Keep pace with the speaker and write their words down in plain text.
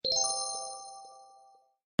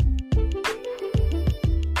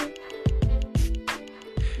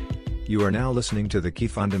You are now listening to the Key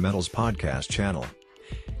Fundamentals podcast channel,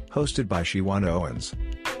 hosted by Jonah'S.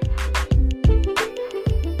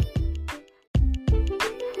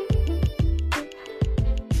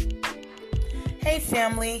 Hey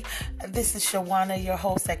family, this is Shawana, your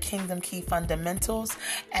host at Kingdom Key Fundamentals,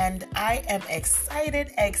 and I am excited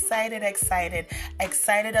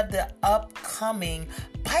of the upcoming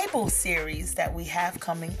Bible series that we have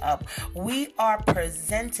coming up. We are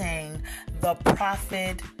presenting the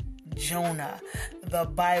prophet Jonah, the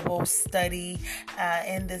Bible study.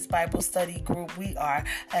 In this Bible study group, we are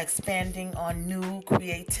expanding on new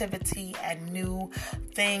creativity and new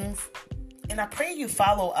things. And I pray you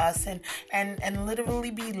follow us and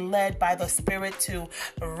literally be led by the Spirit to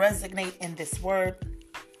resonate in this word.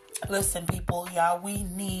 Listen, people, y'all, we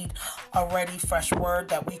need a ready, fresh word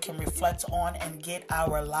that we can reflect on and get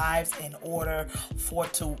our lives in order for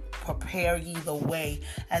to prepare ye the way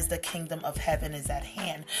as the kingdom of heaven is at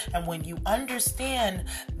hand. And when you understand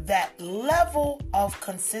that level of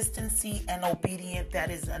consistency and obedience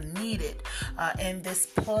that is needed in this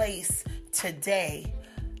place today,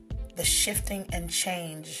 the shifting and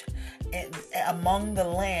change among the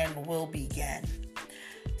land will begin.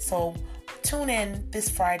 So tune in this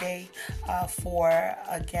Friday for,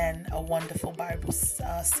 again, a wonderful Bible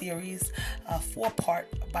series, a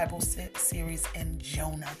 4-part Bible series in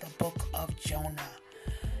Jonah, the book of Jonah.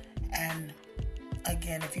 And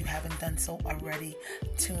again, if you haven't done so already,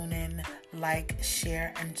 tune in, like,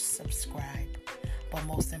 share, and subscribe. But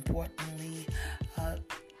most importantly,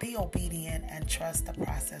 be obedient and trust the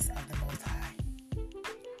process of the Most High.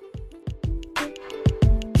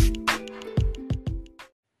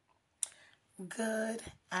 Good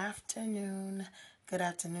afternoon,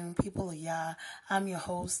 people of Yah. I'm your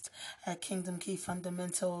host at Kingdom Key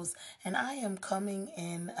Fundamentals, and I am coming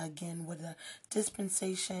in again with a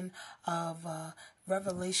dispensation of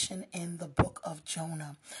revelation in the book of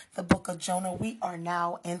Jonah. The book of Jonah, we are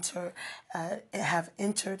now have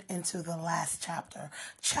entered into the last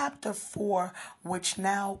chapter 4, which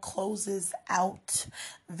now closes out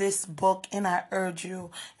this book. And I urge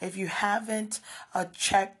you, if you haven't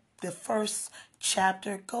checked the first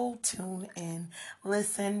chapter, go tune in,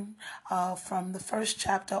 listen from the first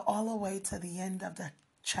chapter all the way to the end of the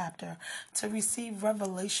chapter to receive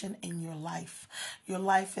revelation in your life. Your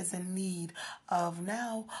life is in need of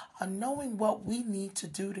now knowing what we need to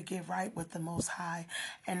do to get right with the Most High.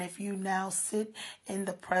 And if you now sit in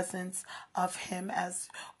the presence of Him as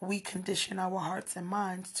we condition our hearts and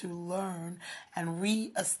minds to learn and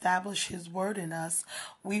reestablish His word in us,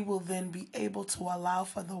 we will then be able to allow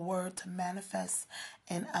for the word to manifest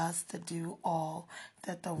in us to do all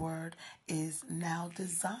that the word is now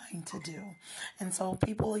designed to do. And so,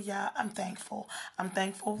 people, I'm thankful. I'm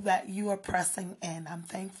thankful that you are pressing in. I'm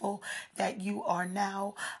thankful that you are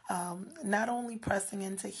now not only pressing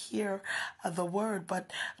in to hear the word,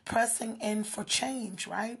 but pressing in for change,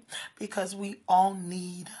 right? Because we all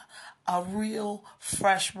need a real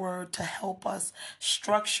fresh word to help us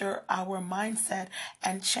structure our mindset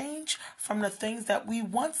and change from the things that we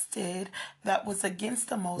once did that was against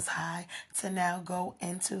the Most High to now go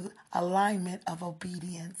into alignment of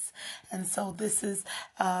obedience. And so this is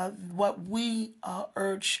what we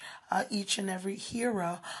urge each and every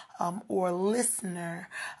hearer or listener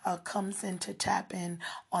comes in to tap in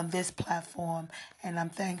on this platform. And I'm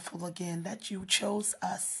thankful again that you chose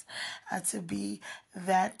us to be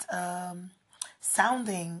that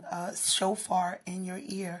sounding shofar in your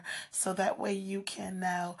ear, so that way you can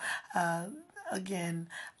now again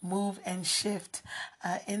move and shift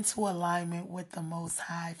into alignment with the Most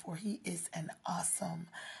High, for He is an awesome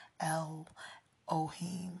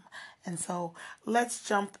Elohim. And so let's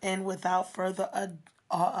jump in without further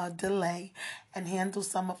delay and handle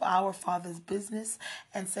some of our Father's business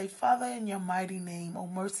and say, Father, in your mighty name, O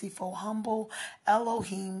merciful, humble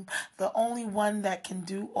Elohim, the only one that can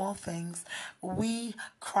do all things, we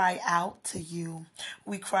cry out to you.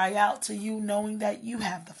 We cry out to you knowing that you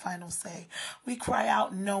have the final say. We cry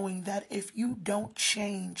out knowing that if you don't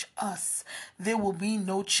change us, there will be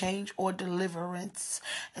no change or deliverance.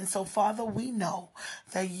 And so, Father, we know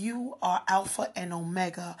that you are Alpha and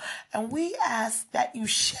Omega, and we ask that you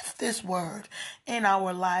shift this word in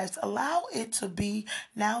our lives. Allow it to be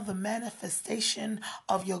now the manifestation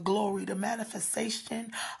of your glory, the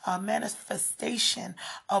manifestation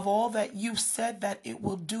of all that you said that it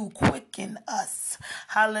will do. Quicken us.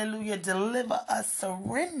 Hallelujah. Deliver us.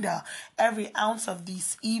 Surrender every ounce of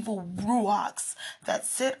these evil ruachs that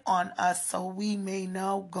sit on us, so we may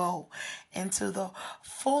now go into the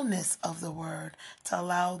fullness of the word, to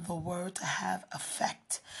allow the word to have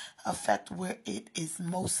effect where it is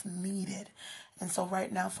most needed. And so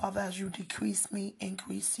right now, Father, as you decrease me,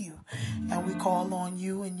 increase you. And we call on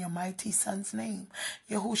you in your mighty Son's name,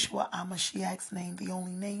 Yahushua Amashiach's name, the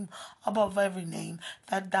only name above every name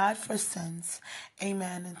that died for sins.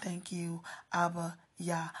 Amen. And thank you, Abba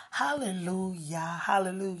Yah. Hallelujah.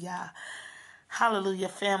 Hallelujah. Hallelujah,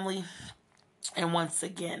 family. And once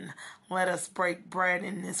again, let us break bread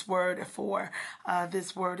in this word, for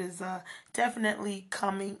this word is definitely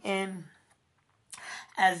coming in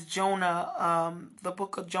as Jonah, the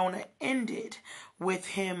book of Jonah ended with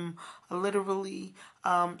him literally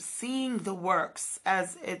seeing the works,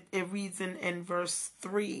 as it reads in verse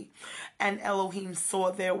 3. And Elohim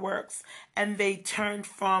saw their works, and they turned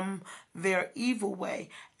from their evil way.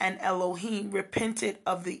 And Elohim repented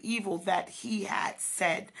of the evil that he had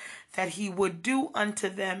said that he would do unto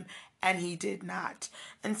them, and he did not.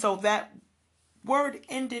 And so that word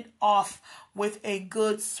ended off with a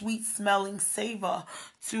good, sweet smelling savor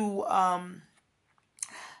to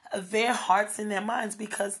their hearts and their minds,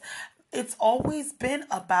 because it's always been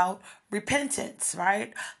about repentance,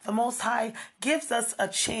 right? The Most High gives us a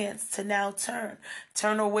chance to now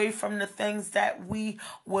turn away from the things that we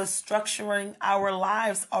was structuring our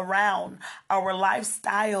lives around, our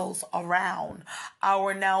lifestyles around,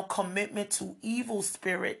 our now commitment to evil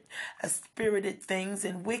spirited things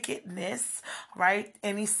and wickedness, right?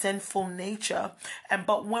 Any sinful nature.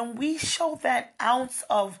 But when we show that ounce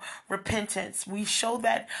of repentance, we show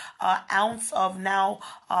that ounce of now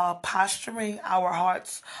posturing our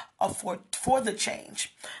hearts for the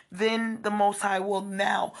change, then the Most High will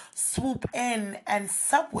now swoop in and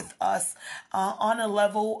sup with us on a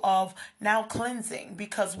level of now cleansing,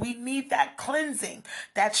 because we need that cleansing,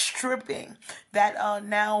 that stripping, that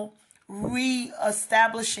now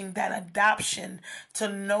re-establishing that adoption, to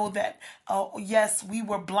know that yes, we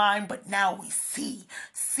were blind, but now we see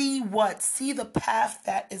the path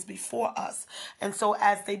that is before us. And so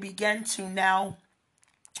as they begin to now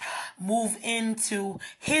move into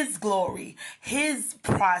his glory, his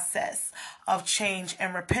process of change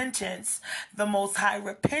and repentance, the Most High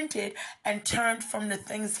repented and turned from the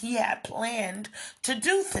things he had planned to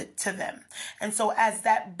do to them. And so as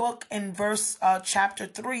that book in chapter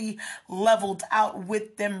 3 leveled out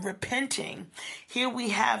with them repenting, here we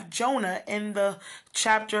have Jonah in the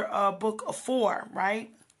chapter book 4, right?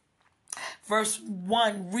 Verse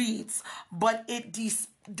 1 reads, "But it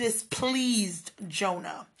displeased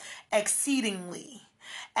Jonah exceedingly,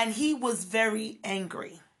 and he was very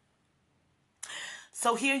angry."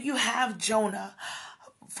 So here you have Jonah.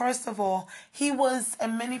 First of all, he was,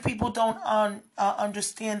 and many people don't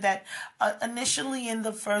understand that initially in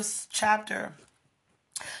the first chapter,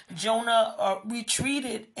 Jonah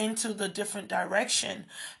retreated into the different direction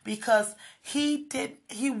because he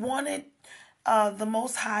wanted the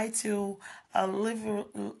Most High to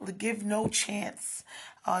give no chance,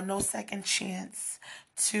 no second chance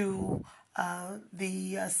to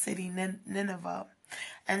the city Nineveh.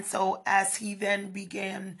 And so as he then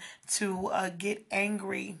began to get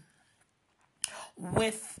angry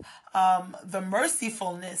with the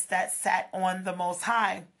mercifulness that sat on the Most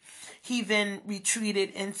High, he then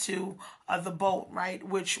retreated into the boat, right?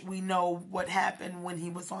 Which we know what happened when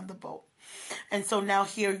he was on the boat. And so now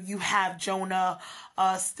here you have Jonah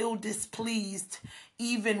still displeased,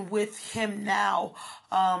 even with him now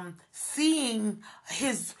seeing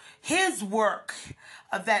his work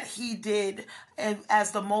that he did, and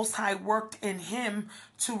as the Most High worked in him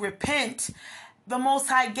to repent, the Most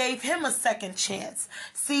High gave him a second chance.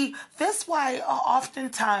 See, that's why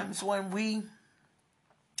oftentimes when we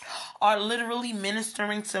are literally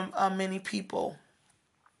ministering to many people,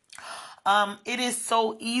 it is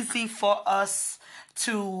so easy for us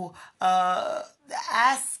to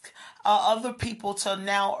ask other people to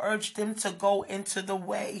now urge them to go into the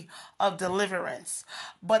way of deliverance,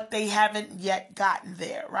 but they haven't yet gotten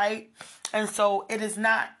there, right? And so it is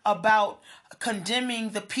not about condemning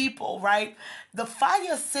the people, right? The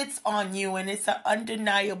fire sits on you, and it's an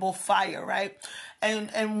undeniable fire, right?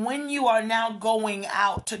 And when you are now going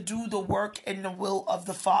out to do the work in the will of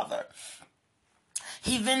the Father,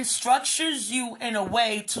 he then structures you in a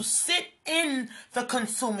way to sit in the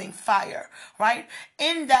consuming fire, right?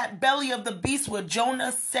 In that belly of the beast where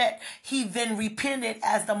Jonah sat, he then repented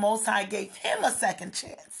as the Most High gave him a second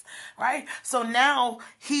chance, right? So now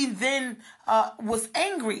he then was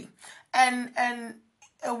angry, and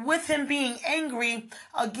with him being angry,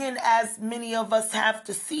 again, as many of us have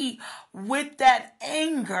to see, with that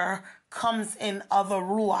anger comes in other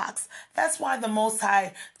ruachs. That's why the Most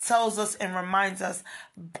High tells us and reminds us,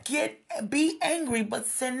 be angry, but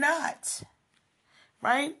sin not.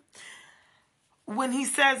 Right? When he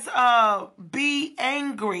says, be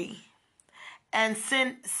angry and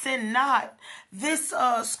sin not. This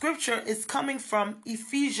scripture is coming from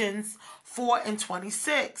Ephesians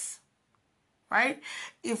 4:26. Right?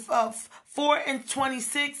 If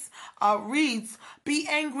 4:26 reads, "Be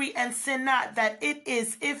angry and sin not, that it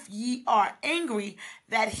is if ye are angry,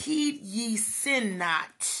 that heed ye sin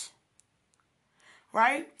not."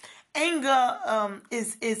 Right? Anger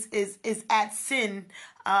is at sin.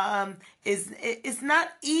 It's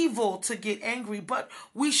not evil to get angry, but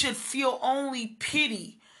we should feel only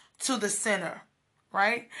pity to the sinner.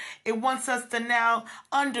 Right? It wants us to now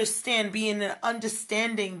understand, be in an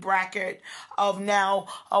understanding bracket of now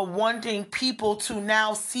wanting people to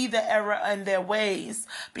now see the error in their ways,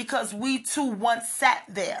 because we too once sat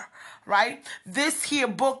there. Right? This here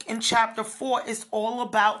book in chapter 4 is all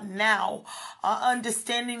about now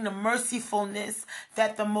understanding the mercifulness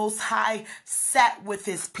that the Most High sat with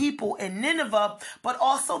his people in Nineveh, but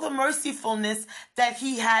also the mercifulness that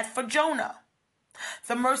he had for Jonah.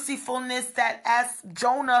 The mercifulness that as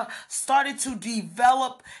Jonah started to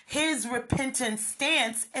develop his repentant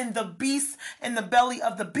stance in the beast, in the belly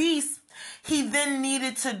of the beast, he then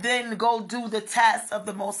needed to then go do the task of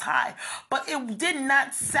the Most High. But it did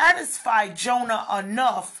not satisfy Jonah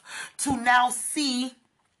enough to now see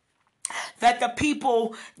that the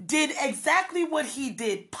people did exactly what he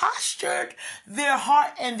did, postured their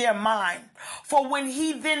heart and their mind. For when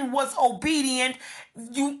he then was obedient,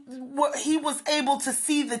 he was able to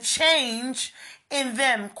see the change in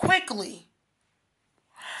them quickly.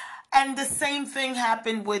 And the same thing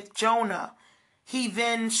happened with Jonah. He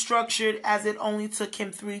then structured, as it only took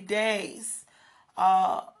him 3 days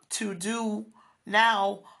to do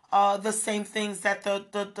now the same things that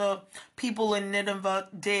the people in Nineveh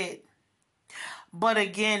did. But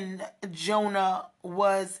again, Jonah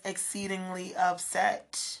was exceedingly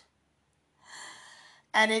upset.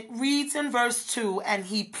 And it reads in verse 2, "And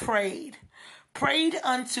he prayed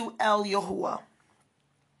unto El Yahuwah,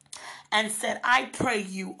 and said, I pray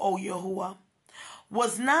you, O Yahuwah,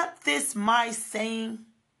 was not this my saying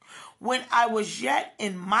when I was yet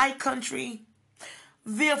in my country?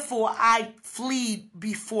 Therefore I fled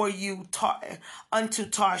before you unto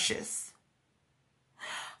Tarshish.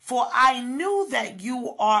 For I knew that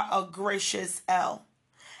you are a gracious El,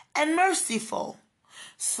 and merciful,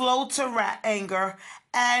 slow to anger,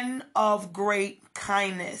 and of great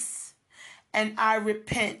kindness. And I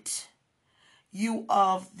repent you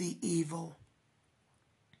of the evil."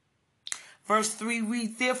 Verse 3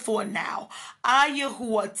 reads, "Therefore now, I,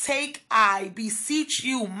 Yahuwah, I beseech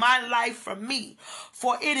you, my life from me,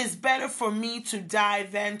 for it is better for me to die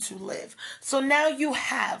than to live." So now you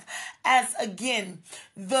have, as again,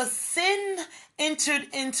 the sin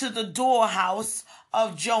entered into the doorhouse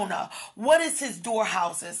of Jonah. What is his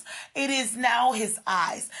doorhouses? It is now his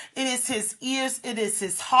eyes. It is his ears. It is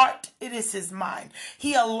his heart. It is his mind.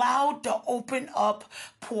 He allowed to open up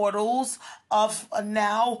portals of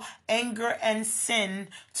now anger and sin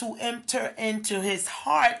to enter into his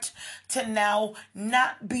heart, to now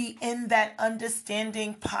not be in that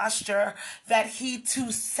understanding posture that he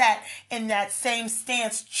too sat in that same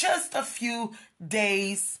stance just a few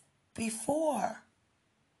days before.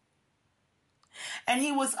 And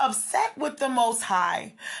he was upset with the Most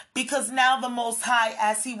High, because now the Most High,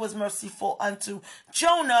 as he was merciful unto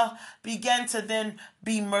Jonah, began to then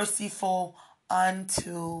be merciful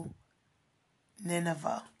unto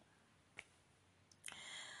Nineveh.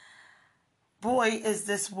 Boy, is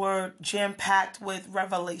this word jam-packed with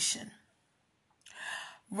revelation.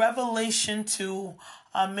 Revelation to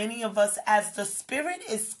many of us, as the Spirit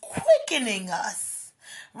is quickening us.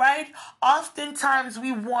 Right? Oftentimes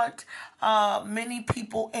we want many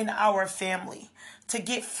people in our family to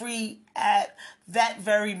get free at that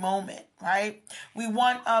very moment, right? We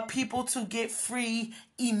want people to get free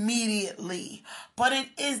immediately. But it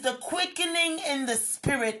is the quickening in the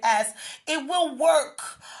Spirit, as it will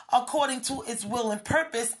work according to its will and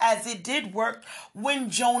purpose, as it did work when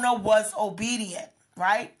Jonah was obedient.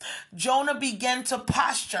 Right? Jonah began to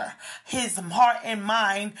posture his heart and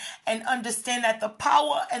mind and understand that the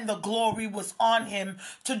power and the glory was on him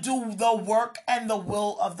to do the work and the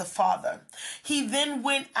will of the Father. He then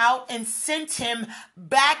went out and sent him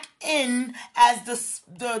back in, as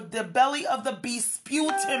the belly of the beast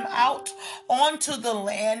spewed him out onto the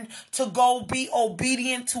land to go be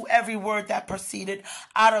obedient to every word that proceeded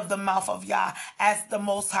out of the mouth of Yah, as the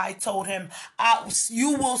Most High told him,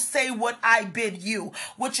 "You will say what I bid you,"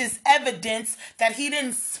 which is evidence that he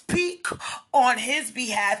didn't speak on his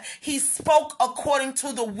behalf. He spoke according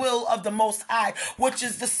to the will of the Most High, which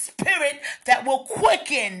is the Spirit that will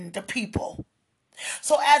quicken the people.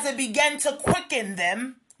 So as it began to quicken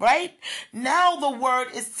them, right? Now the word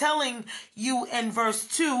is telling you in verse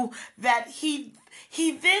 2 that he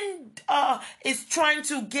then is trying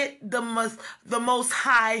to get the Most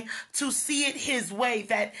High to see it his way,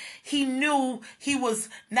 that he knew he was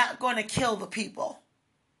not going to kill the people.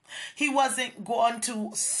 He wasn't going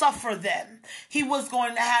to suffer them. He was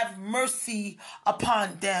going to have mercy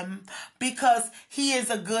upon them because he is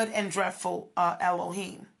a good and dreadful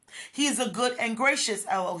Elohim. He is a good and gracious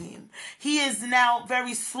Elohim. He is now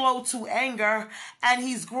very slow to anger, and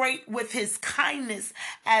he's great with his kindness,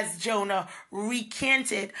 as Jonah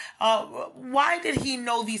recanted. Why did he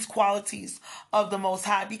know these qualities of the Most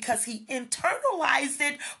High? Because he internalized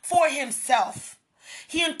it for himself.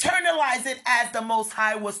 He internalized it as the Most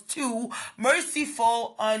High was too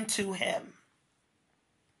merciful unto him.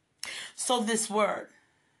 So this word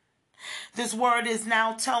is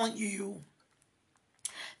now telling you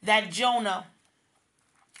that Jonah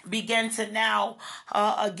began to now,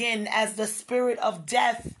 again, as the spirit of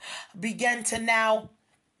death began to now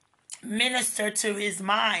minister to his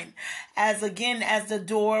mind, as the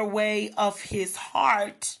doorway of his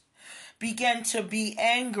heart began to be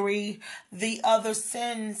angry, the other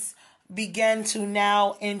sins began to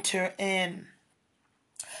now enter in.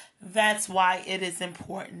 That's why it is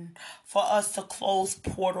important for us to close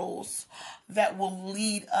portals that will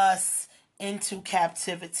lead us into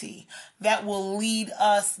captivity, that will lead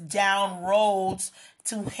us down roads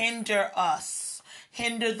to hinder us,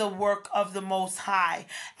 hinder the work of the Most High,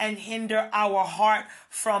 and hinder our heart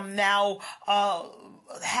from now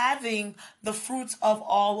having the fruits of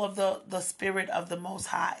all of the Spirit of the Most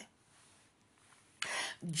High.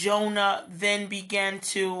 Jonah then began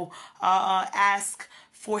to ask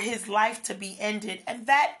for his life to be ended, and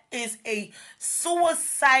that is a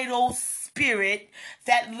suicidal spirit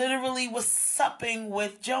that literally was supping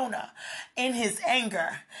with Jonah in his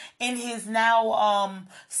anger, in his now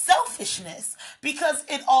selfishness, because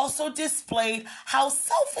it also displayed how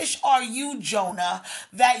selfish are you, Jonah,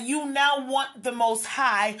 that you now want the Most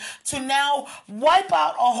High to now wipe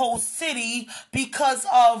out a whole city because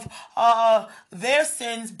of their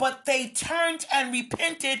sins, but they turned and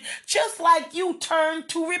repented just like you turned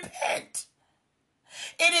to repent.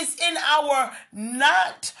 It is in our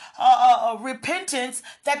not repentance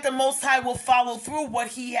that the Most High will follow through what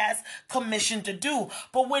he has commissioned to do.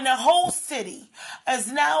 But when a whole city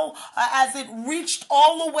is now, as it reached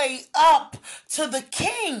all the way up to the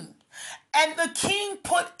king, and the king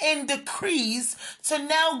put in decrees to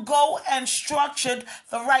now go and structure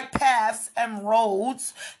the right paths and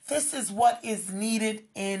roads, this is what is needed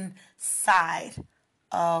inside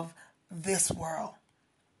of this world.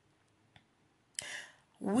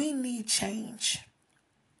 We need change,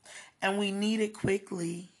 and we need it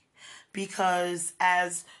quickly, because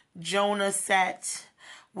as Jonah sat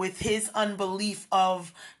with his unbelief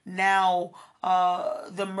of now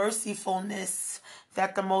the mercifulness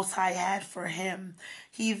that the Most High had for him,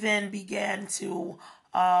 he then began to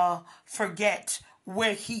forget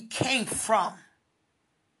where he came from,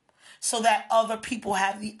 so that other people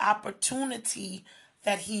have the opportunity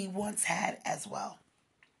that he once had as well.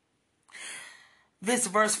 This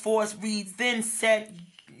verse 4 reads, "Then said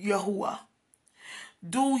Yahuwah,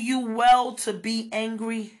 do you well to be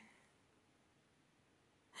angry?"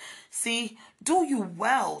 See, do you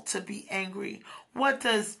well to be angry? What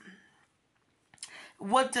does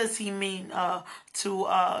he mean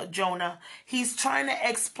to Jonah? He's trying to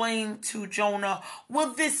explain to Jonah,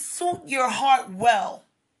 will this suit your heart well?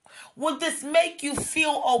 Will this make you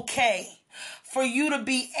feel okay for you to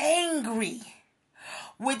be angry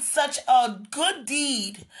with such a good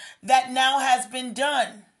deed that now has been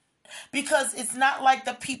done? Because it's not like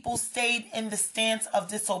the people stayed in the stance of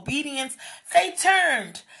disobedience. They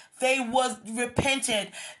turned. They was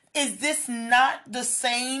repented. Is this not the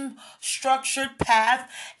same structured path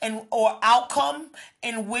or outcome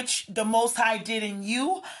in which the Most High did in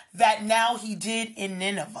you that now he did in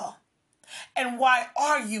Nineveh? And why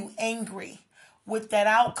are you angry with that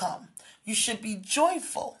outcome? You should be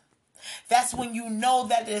joyful. That's when you know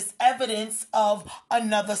that there's evidence of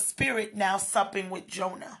another spirit now supping with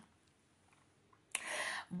Jonah.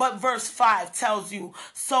 But verse 5 tells you,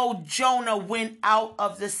 so Jonah went out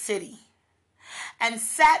of the city and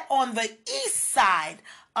sat on the east side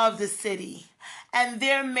of the city, and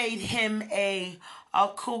there made him a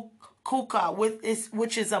kuka,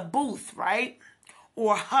 which is a booth, right?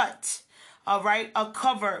 Or hut, right? A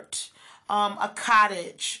covert, a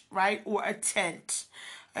cottage, right? Or a tent.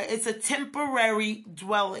 It's a temporary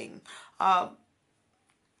dwelling,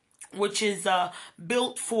 which is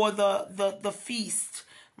built for the feast,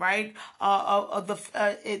 right? Or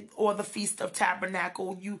the Feast of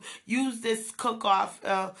Tabernacle. You use this cook-off.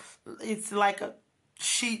 It's like a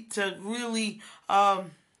sheet to really now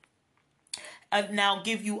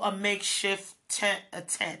give you a makeshift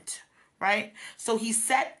tent, right? So he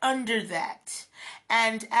sat under that,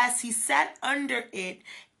 and as he sat under it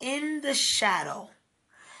in the shadow,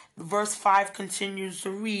 verse 5 continues to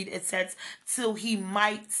read. It says, till he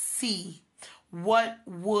might see what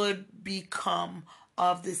would become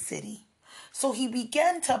of the city. So he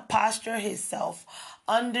began to posture himself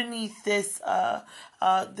underneath this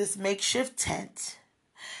this makeshift tent,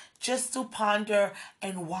 just to ponder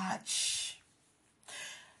and watch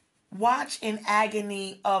in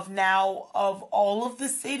agony of all of the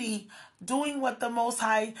city doing what the Most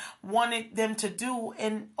High wanted them to do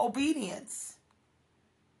in obedience.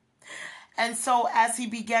 And so as he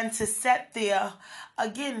began to sit there,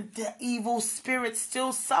 again, the evil spirit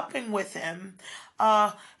still supping with him,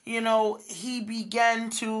 he began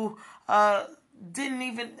to, didn't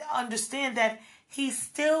even understand that he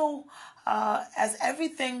still, as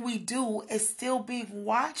everything we do is still being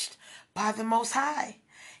watched by the Most High.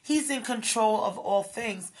 He's in control of all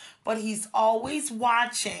things, but he's always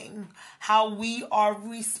watching how we are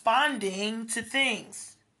responding to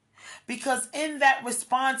things. Because in that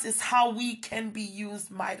response is how we can be used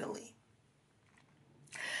mightily.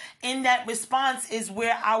 In that response is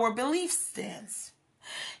where our belief stands.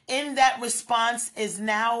 In that response is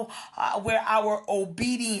now where our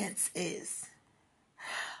obedience is.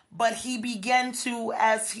 But he began to,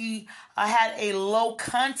 as he had a low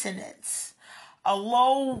countenance, a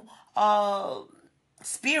low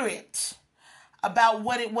spirit about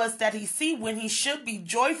what it was that he see, when he should be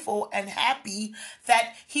joyful and happy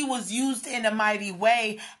that he was used in a mighty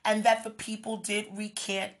way, and that the people did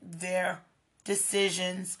recant their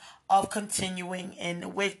decisions of continuing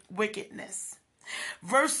in wickedness.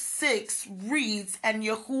 Verse 6 reads, and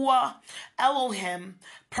Yahuwah Elohim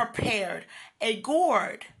prepared a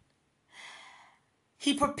gourd.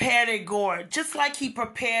 He prepared a gourd, just like he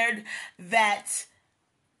prepared that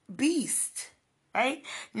beast, right?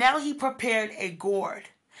 Now he prepared a gourd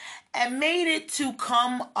and made it to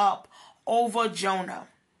come up over Jonah,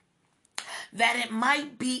 that it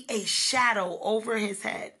might be a shadow over his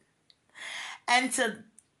head, and to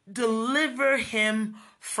deliver him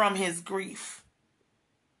from his grief.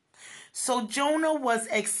 So Jonah was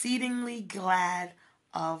exceedingly glad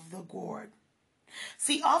of the gourd.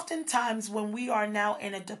 See, oftentimes when we are now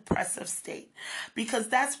in a depressive state, because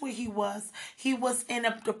that's where he was in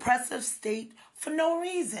a depressive state for no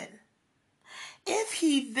reason. If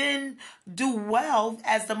he then do well,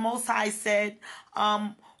 as the Most High said,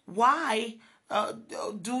 why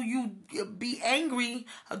do you be angry?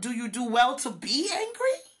 Do you do well to be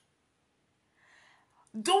angry?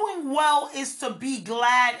 Doing well is to be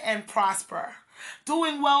glad and prosper.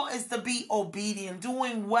 Doing well is to be obedient.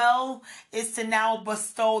 Doing well is to now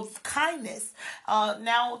bestow kindness.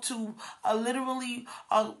 Now to literally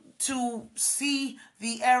to see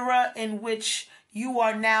the era in which you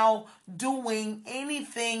are now doing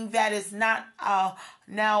anything that is not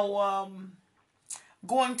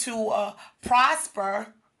going to prosper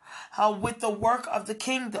with the work of the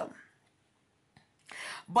kingdom.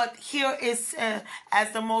 But here is,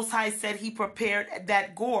 as the Most High said, he prepared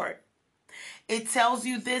that gourd. It tells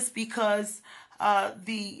you this because as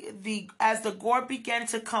the gourd began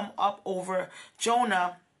to come up over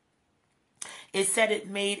Jonah, it said it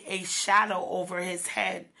made a shadow over his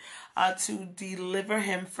head to deliver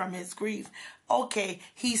him from his grief. Okay,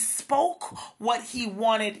 he spoke what he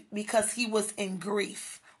wanted because he was in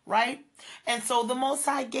grief, right? And so the Most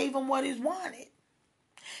High gave him what he wanted.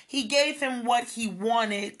 He gave him what he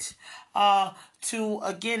wanted to,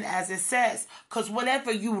 again, as it says, because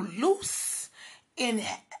whatever you loose in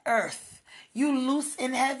earth, you loose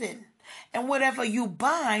in heaven. And whatever you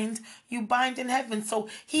bind in heaven. So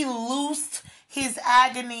he loosed his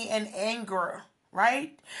agony and anger,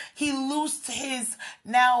 right? He loosed his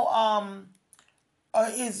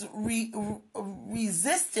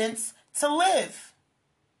resistance to live.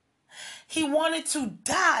 He wanted to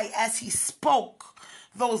die as he spoke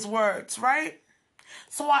those words, right?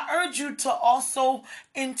 So I urge you to also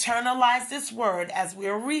internalize this word as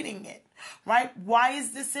we're reading it, right? Why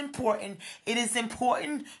is this important? It is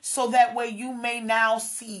important so that way you may now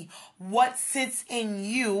see what sits in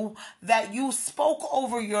you that you spoke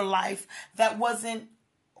over your life that wasn't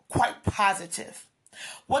quite positive.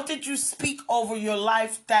 What did you speak over your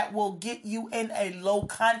life that will get you in a low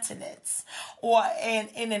countenance or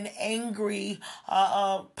in an angry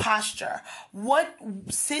posture? What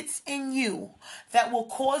sits in you that will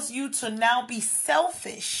cause you to now be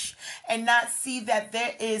selfish and not see that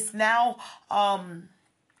there is now,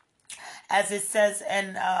 as it says,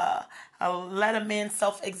 and let a man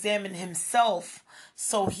self-examine himself,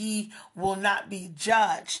 so he will not be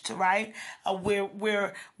judged, right?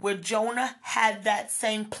 Where Jonah had that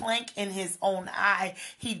same plank in his own eye,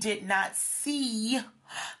 he did not see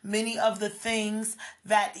many of the things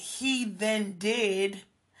that he then did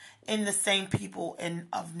in the same people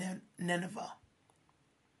of Nineveh.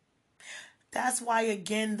 That's why,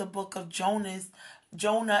 again, the book of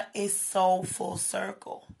Jonah is so full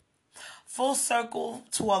circle. Full circle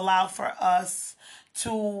to allow for us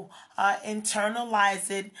to internalize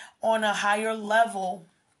it on a higher level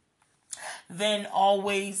than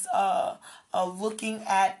always looking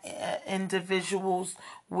at individuals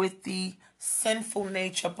with the sinful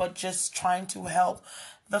nature, but just trying to help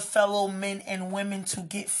the fellow men and women to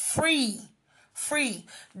get free.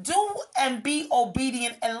 Do and be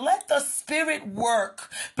obedient and let the Spirit work,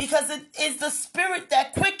 because it is the Spirit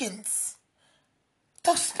that quickens.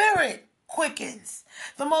 The Spirit quickens.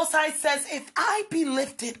 The Most High says, if I be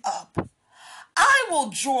lifted up, I will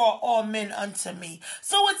draw all men unto me.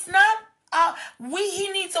 So it's not he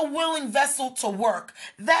needs a willing vessel to work.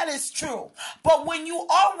 That is true. But when you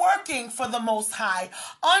are working for the Most High,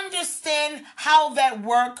 understand how that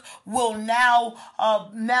work will now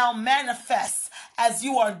manifest. As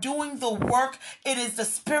you are doing the work, it is the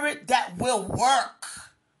Spirit that will work.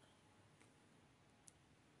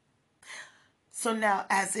 So now,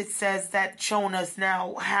 as it says that Jonah's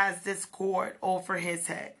now has this cord over his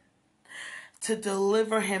head to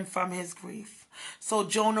deliver him from his grief. So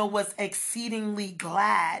Jonah was exceedingly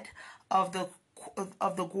glad of the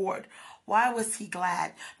gourd. Why was he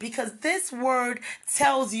glad? Because this word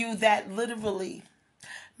tells you that literally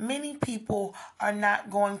many people are not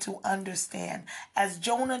going to understand. As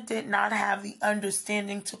Jonah did not have the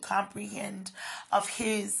understanding to comprehend of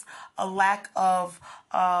his lack of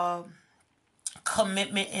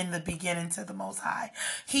commitment in the beginning to the Most High.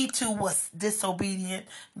 He too was disobedient,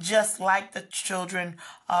 just like the children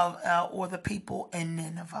of or the people in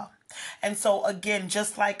Nineveh. And so again,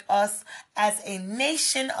 just like us as a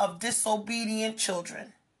nation of disobedient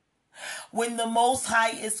children, when the Most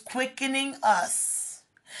High is quickening us,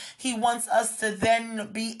 he wants us to then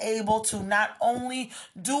be able to not only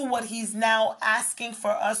do what he's now asking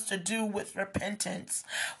for us to do with repentance,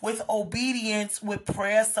 with obedience, with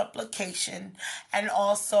prayer, supplication, and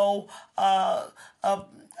also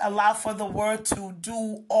allow for the word to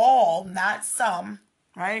do all, not some,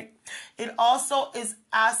 right? It also is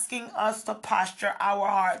asking us to posture our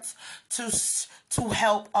hearts to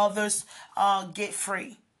help others get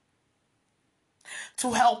free.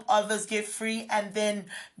 To help others get free, and then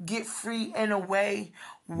get free in a way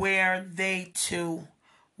where they too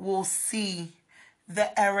will see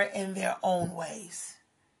the error in their own ways.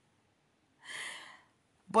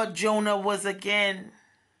 But Jonah was again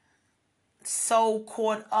so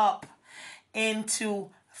caught up into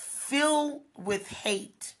filled with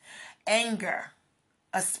hate, anger,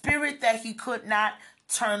 a spirit that he could not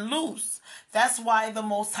turn loose. That's why the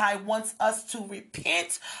Most High wants us to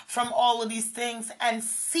repent from all of these things and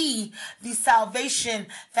see the salvation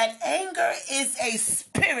that anger is a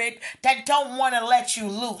spirit that don't want to let you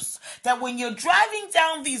loose. That when you're driving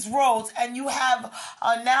down these roads and you have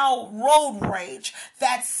now road rage,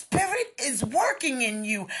 that spirit is working in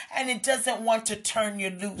you and it doesn't want to turn you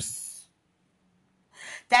loose.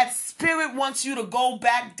 That spirit wants you to go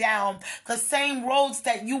back down the same roads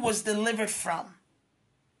that you was delivered from.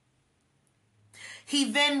 He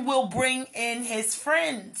then will bring in his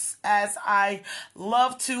friends, as I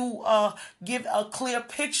love to give a clear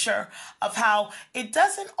picture of how it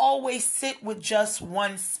doesn't always sit with just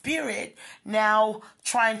one spirit now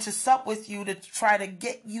trying to sup with you to try to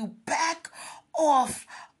get you back off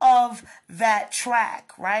of that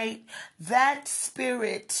track, right? That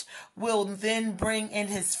spirit will then bring in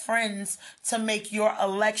his friends to make your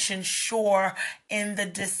election sure in the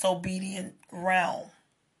disobedient realm.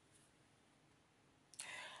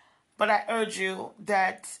 But I urge you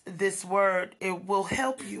that this word, it will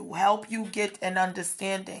help you get an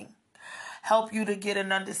understanding. Help you to get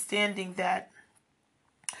an understanding that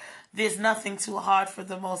there's nothing too hard for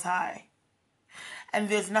the Most High. And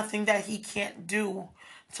there's nothing that he can't do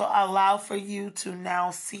to allow for you to now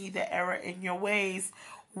see the error in your ways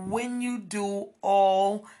when you do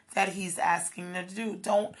all that he's asking you to do.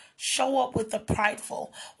 Don't show up with the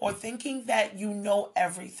prideful or thinking that you know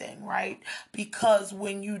everything, right? Because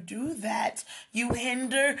when you do that, you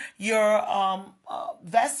hinder your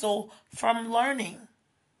vessel from learning.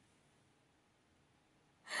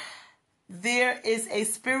 There is a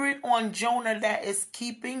spirit on Jonah that is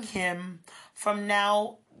keeping him from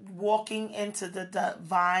now walking into the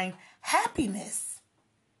divine happiness.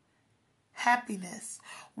 Happiness.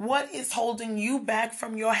 What is holding you back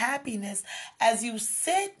from your happiness as you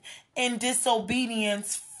sit in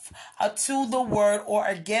disobedience to the word or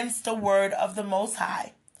against the word of the Most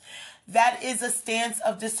High? That is a stance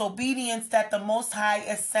of disobedience that the Most High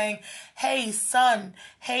is saying, hey, son,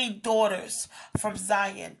 hey, daughters from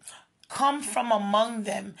Zion, come from among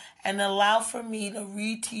them and allow for me to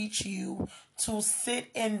reteach you to sit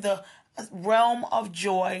in the realm of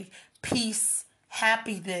joy, peace,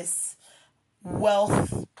 happiness,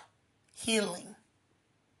 wealth, healing.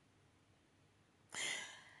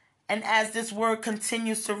 And as this word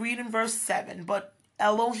continues to read in verse 7, but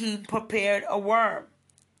Elohim prepared a worm.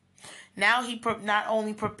 Now he not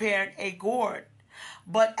only prepared a gourd,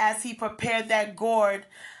 but as he prepared that gourd,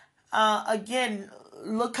 again,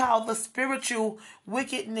 look how the spiritual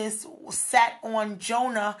wickedness sat on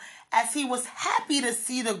Jonah as he was happy to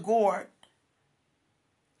see the gourd.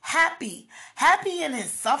 Happy in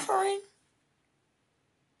his suffering.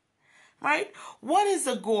 Right? What is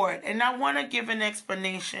a gourd? And I want to give an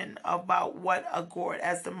explanation about what a gourd,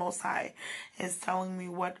 as the Most High is telling me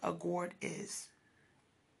what a gourd is.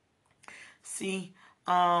 See,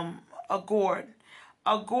 a gourd.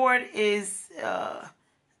 A gourd is,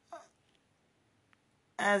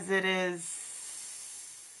 as it is,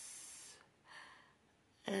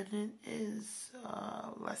 and it is,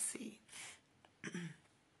 let's see.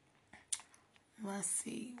 Let's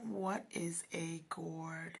see, what is a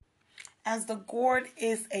gourd? As the gourd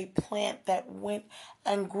is a plant that went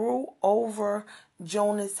and grew over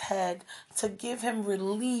Jonah's head to give him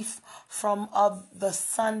relief from the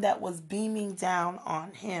sun that was beaming down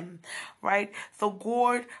on him, right? The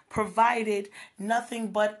gourd provided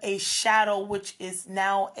nothing but a shadow, which is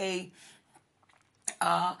now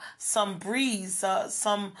some breeze,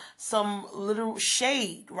 some little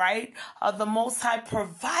shade, right? The Most High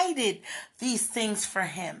provided these things for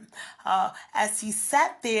him. As he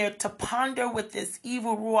sat there to ponder with this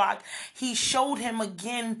evil ruach, he showed him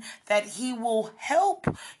again that he will help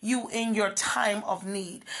you in your time of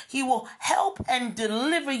need. He will help and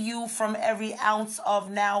deliver you from every ounce of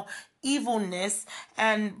now evilness.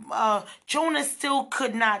 And Jonah still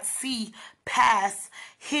could not see past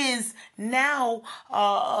his now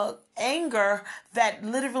anger that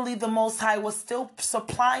literally the Most High was still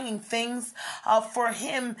supplying things for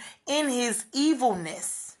him in his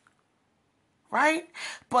evilness. Right?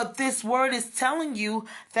 But this word is telling you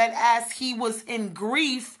that as he was in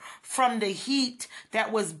grief from the heat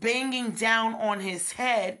that was banging down on his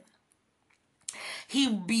head, he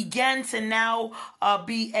began to now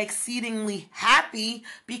be exceedingly happy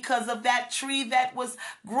because of that tree that was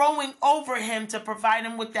growing over him to provide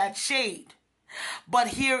him with that shade. But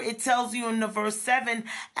here it tells you in the verse 7,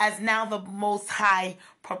 as now the Most High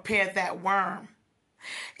prepared that worm.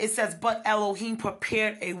 It says, but Elohim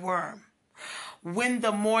prepared a worm. When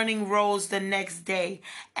the morning rose the next day,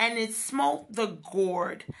 and it smote the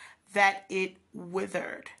gourd that it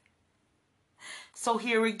withered. So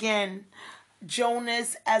here again,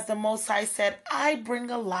 Jonah's, as the Most High said, I bring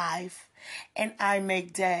alive and I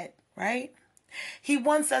make dead, right? He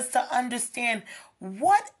wants us to understand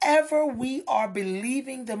whatever we are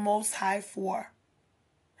believing the Most High for,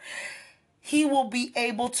 He will be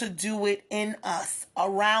able to do it in us,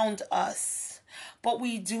 around us. But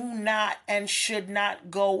we do not and should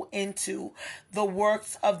not go into the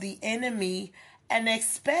works of the enemy and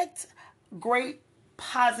expect great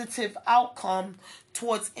positive outcome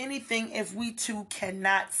towards anything if we too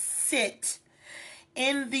cannot sit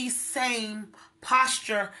in the same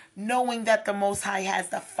posture, knowing that the Most High has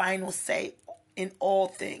the final say in all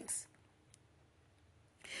things.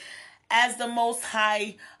 As the Most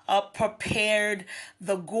High prepared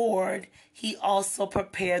the gourd, He also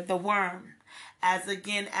prepared the worm. As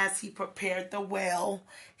He prepared the well,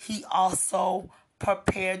 He also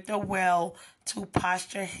prepared the well to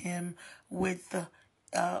posture him with the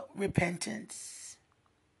repentance.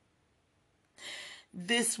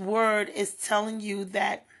 This word is telling you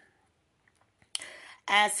that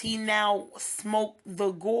as he now smoked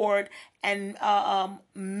the gourd and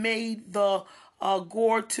made the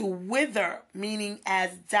gourd to wither, meaning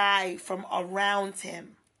as die from around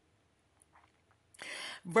him.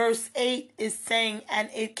 Verse 8 is saying, and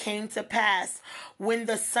it came to pass when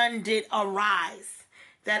the sun did arise,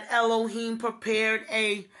 that Elohim prepared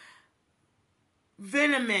a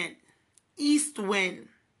vehement east wind,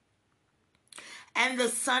 and the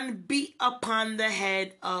sun beat upon the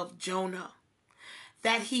head of Jonah,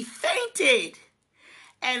 that he fainted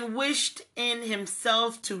and wished in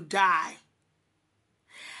himself to die,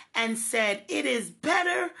 and said, it is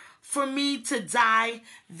better for me to die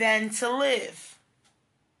than to live.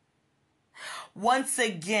 Once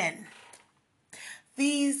again,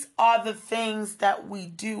 these are the things that we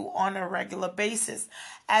do on a regular basis,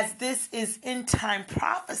 as this is end-time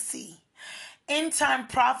prophecy. End-time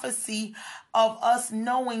prophecy of us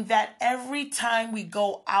knowing that every time we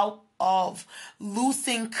go out of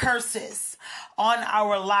loosing curses on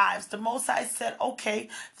our lives, the Most High said, okay,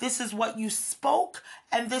 this is what you spoke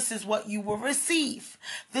and this is what you will receive.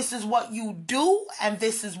 This is what you do and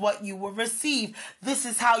this is what you will receive. This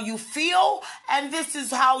is how you feel and this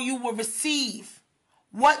is how you will receive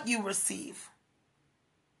what you receive.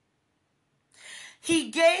 He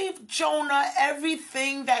gave Jonah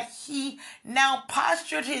everything that he now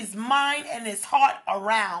postured his mind and his heart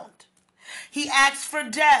around. He asked for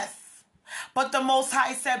death. But the Most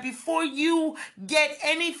High said, before you get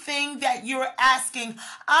anything that you're asking,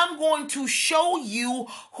 I'm going to show you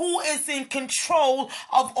who is in control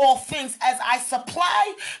of all things. As I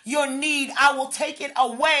supply your need, I will take it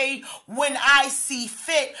away when I see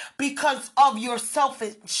fit because of your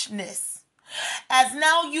selfishness. As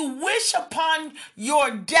now you wish upon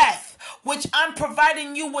your death, which I'm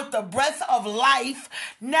providing you with the breath of life,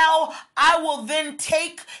 now I will then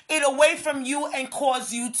take it away from you and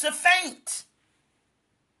cause you to faint.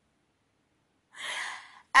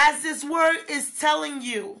 As this word is telling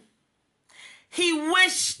you, he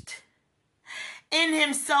wished in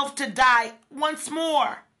himself to die once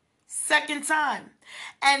more, second time,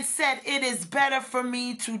 and said, it is better for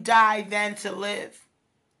me to die than to live.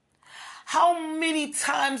 How many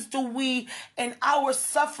times do we, in our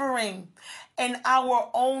suffering, in our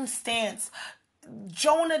own stance,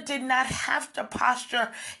 Jonah did not have to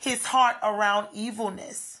posture his heart around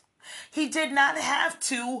evilness. He did not have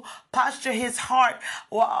to posture his heart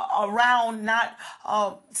around not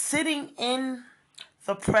sitting in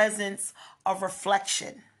the presence of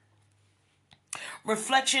reflection.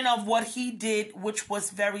 Reflection of what he did, which was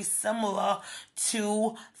very similar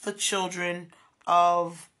to the children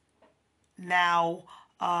of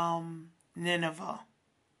Nineveh.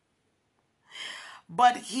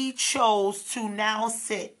 But he chose to now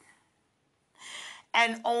sit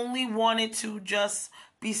and only wanted to just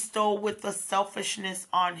bestow with the selfishness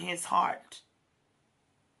on his heart.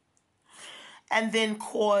 And then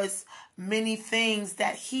cause many things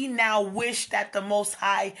that he now wished that the Most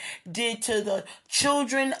High did to the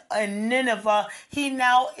children of Nineveh. He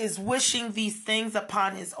now is wishing these things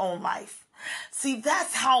upon his own life. See,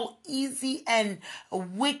 that's how easy and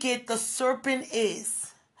wicked the serpent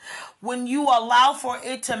is. When you allow for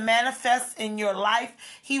it to manifest in your life,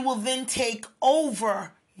 he will then take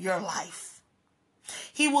over your life.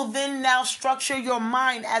 He will then now structure your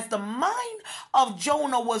mind, as the mind of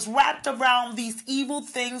Jonah was wrapped around these evil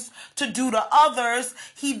things to do to others.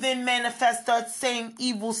 He then manifests that same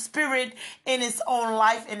evil spirit in his own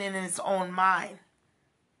life and in his own mind.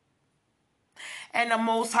 And the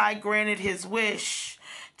Most High granted his wish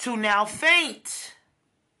to now faint,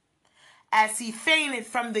 as he fainted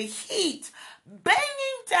from the heat banging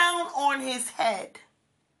down on his head.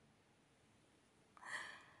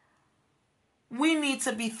 We need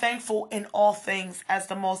to be thankful in all things as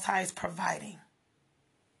the Most High is providing.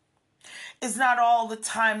 It's not all the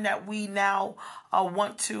time that we now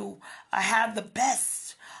want to have the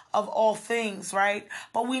best of all things, right?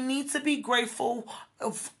 But we need to be grateful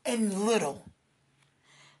in little.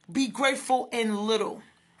 Be grateful in little.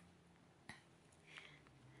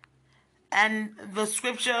 And the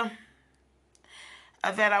scripture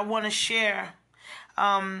that I want to share,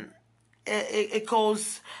 it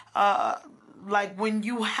goes like, when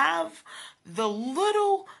you have the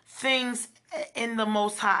little things in the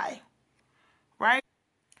Most High, right?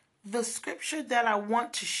 The scripture that I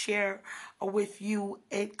want to share with you,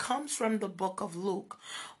 it comes from the book of Luke.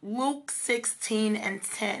 Luke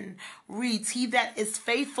 16:10 reads, he that is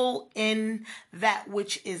faithful in that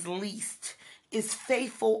which is least is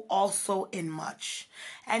faithful also in much.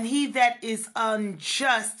 And he that is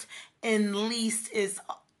unjust in least is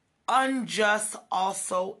unjust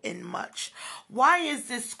also in much. Why is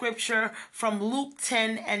this scripture from Luke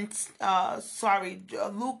 16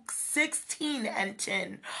 and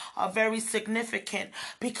 10 very significant?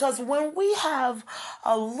 Because when we have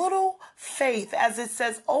a little faith, as it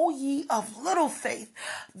says, "O ye of little faith,"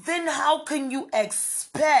 then how can you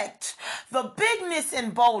expect the bigness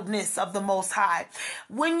and boldness of the Most High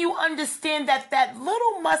when you understand that that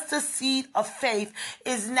little mustard seed of faith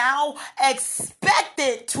is now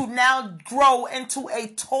expected to now grow into a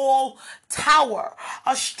tall tower,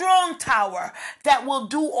 a strong tower that will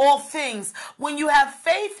do all things? When you have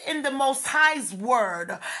faith in the Most High's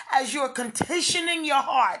word, as you're conditioning your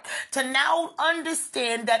heart to now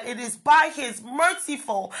understand that it is by his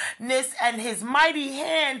mercifulness and his mighty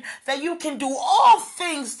hand that you can do all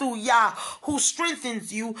things through Yah who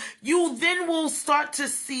strengthens you, you then will start to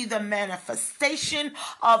see the manifestation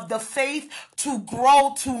of the faith to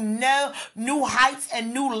grow to new heights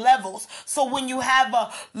and new levels. So when you have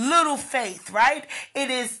a little faith, right,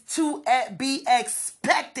 it is to be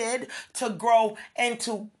expected to grow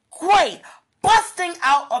into great, busting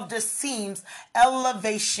out of the seams,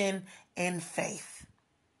 elevation in faith.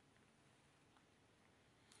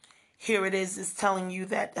 Here it is telling you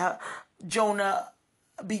that Jonah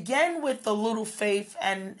began with a little faith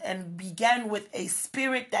and began with a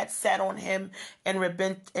spirit that sat on him in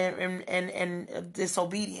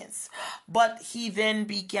disobedience. But he then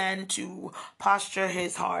began to posture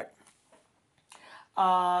his heart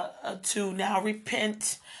to now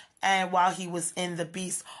repent, and while he was in the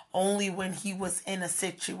beast, only when he was in a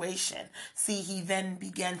situation. See, he then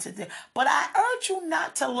began to do. But I urge you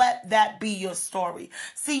not to let that be your story.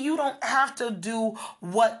 See, you don't have to do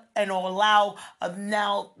what and allow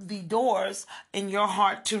now the doors in your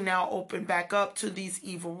heart to now open back up to these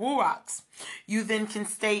evil ruachs. You then can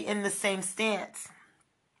stay in the same stance.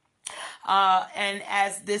 And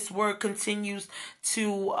as this word continues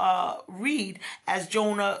to read, as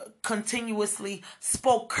Jonah continuously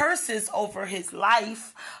spoke curses over his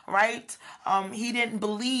life, right? He didn't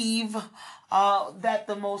believe that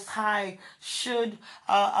the Most High should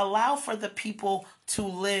allow for the people to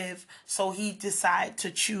live, so he decided to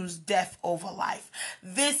choose death over life.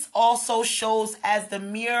 This also shows as the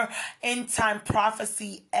mere end time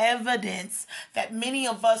prophecy evidence that many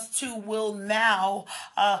of us too will now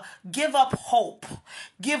give up hope,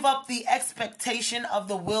 give up the expectation of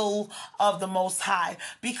the will of the Most High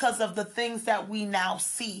because of the things that we now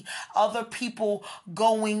see. Other people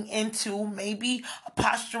going into, maybe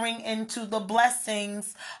posturing into the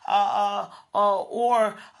blessings or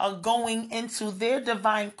going into their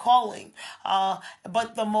divine calling,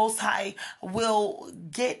 but the Most High will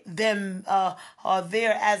get them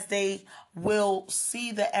there as they will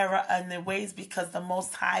see the error in their ways, because the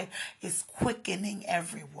Most High is quickening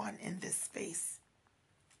everyone in this space.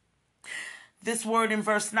 This word in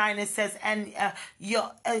verse 9, it says, and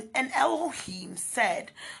Elohim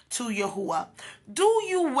said to Yahuwah, "Do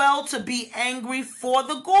you well to be angry for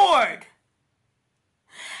the gourd?"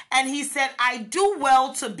 And he said, "I do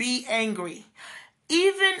well to be angry,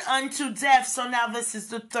 even unto death." So now this is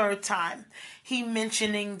the third time he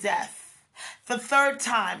mentioning death. The third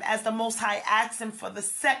time, as the Most High asks him for the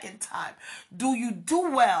second time, do you do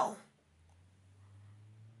well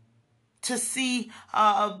to see,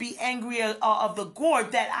 be angry of the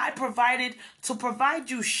gourd that I provided to provide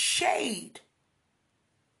you shade?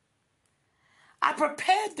 I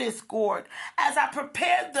prepared this gourd, as I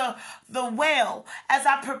prepared the well, as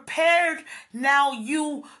I prepared now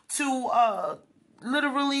you to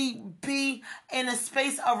literally be in a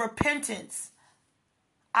space of repentance.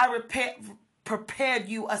 I prepared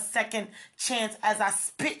you a second chance as I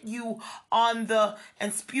spit you on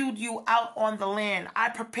and spewed you out on the land. I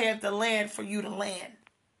prepared the land for you to land.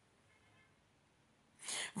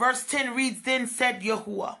 Verse 10 reads, "Then said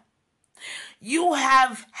Yahuwah, you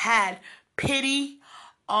have had pity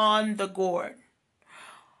on the gourd,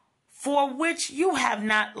 for which you have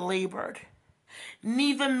not labored,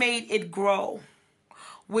 neither made it grow,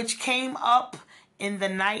 which came up in the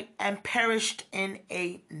night and perished in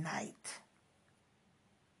a night."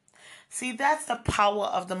 See, that's the power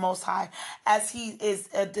of the Most High, as he is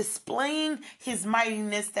displaying his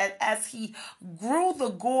mightiness, that as he grew the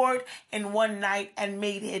gourd in one night and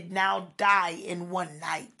made it now die in one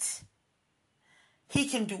night, he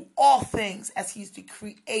can do all things, as he's the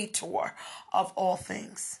creator of all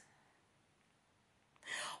things.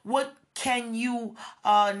 What can you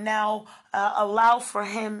now allow for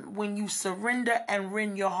him when you surrender and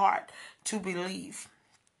rend your heart to believe?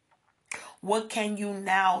 What can you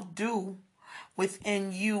now do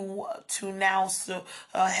within you to now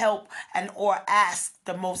help and or ask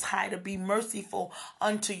the Most High to be merciful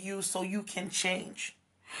unto you so you can change.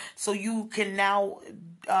 So you can now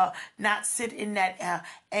not sit in that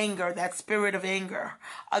anger, that spirit of anger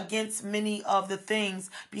against many of the things,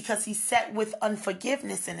 because he sat with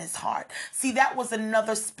unforgiveness in his heart. See, that was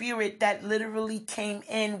another spirit that literally came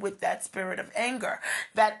in with that spirit of anger,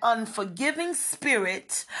 that unforgiving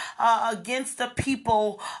spirit against the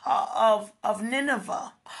people of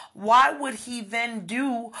Nineveh. Why would he then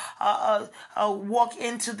walk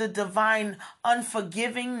into the divine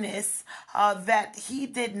unforgivingness that he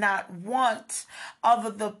did not want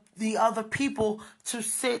the other people to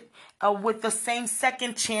sit with the same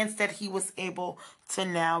second chance that he was able to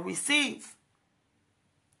now receive?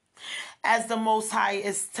 As the Most High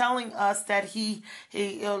is telling us that he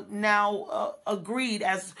now agreed,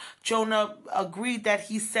 as Jonah agreed that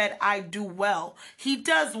he said, I do well. He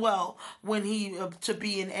does well when he to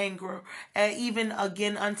be in anger, even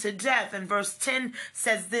again unto death. And verse 10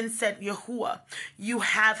 says, Then said Yahuwah, you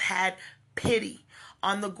have had pity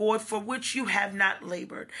on the gourd for which you have not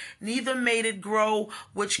labored, neither made it grow,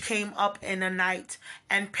 which came up in a night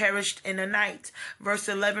and perished in a night. Verse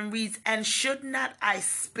 11 reads, And should not I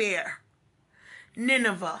spare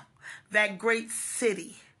Nineveh, that great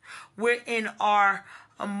city, wherein are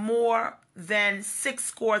more than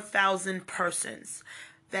 60,000 persons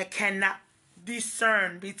that cannot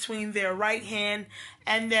discern between their right hand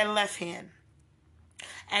and their left hand,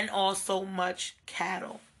 and also much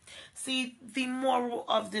cattle. See, the moral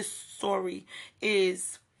of this story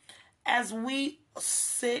is, as we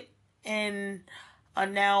sit and are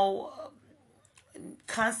now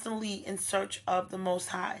constantly in search of the Most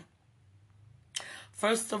High,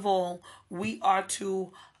 first of all, we are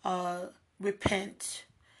to repent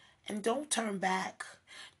and don't turn back.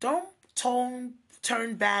 Don't turn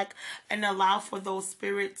back and allow for those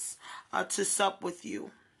spirits to sup with you.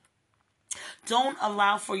 Don't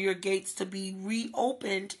allow for your gates to be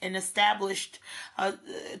reopened and established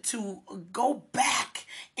to go back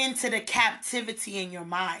into the captivity in your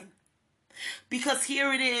mind. Because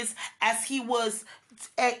here it is, as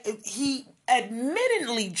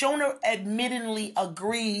Jonah admittedly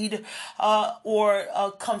agreed or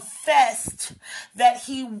confessed that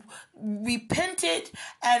he repented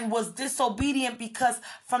and was disobedient, because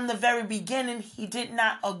from the very beginning he did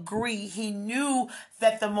not agree. He knew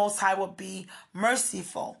that the Most High would be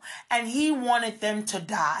merciful and he wanted them to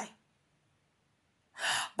die.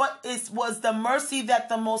 But it was the mercy that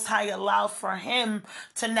the Most High allowed for him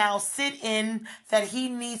to now sit in, that he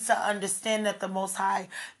needs to understand that the Most High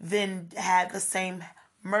then had the same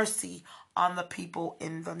mercy on the people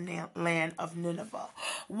in the land of Nineveh.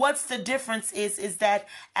 What's the difference is that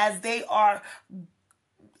as they are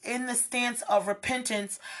in the stance of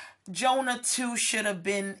repentance, Jonah too should have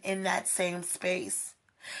been in that same space.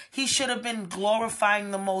 He should have been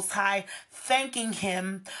glorifying the Most High, thanking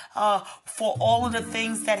him for all of the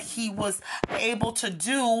things that he was able to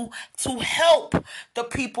do to help the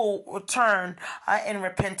people return in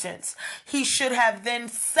repentance. He should have then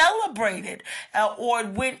celebrated or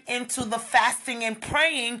went into the fasting and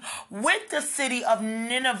praying with the city of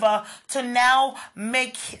Nineveh to now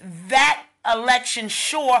make that election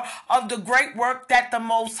sure of the great work that the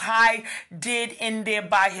Most High did in there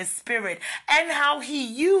by his Spirit, and how he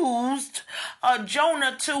used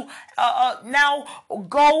Jonah to now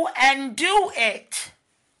go and do it.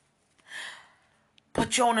 But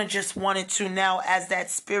Jonah just wanted to now, as that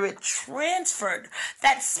spirit transferred,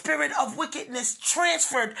 that spirit of wickedness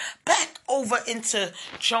transferred back over into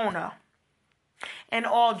Jonah, and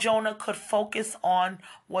all Jonah could focus on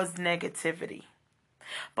was negativity.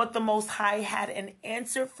 But the Most High had an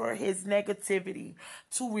answer for his negativity,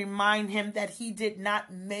 to remind him that he did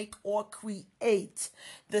not make or create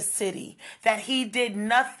the city, that he did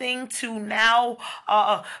nothing to now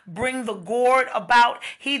bring the gourd about.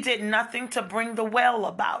 He did nothing to bring the well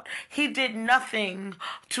about. He did nothing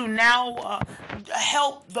to now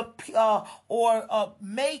help or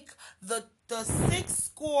make the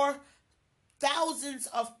 60,000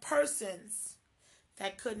 of persons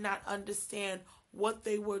that could not understand what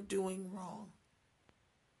they were doing wrong.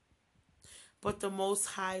 But the Most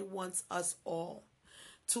High wants us all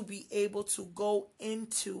to be able to go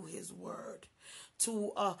into his word,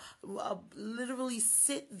 to literally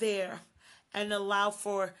sit there and allow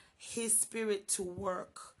for his Spirit to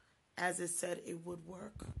work as it said it would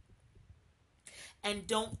work. And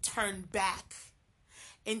don't turn back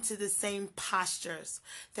into the same postures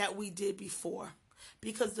that we did before,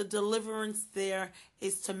 because the deliverance there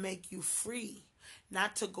is to make you free,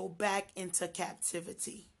 not to go back into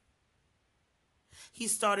captivity. He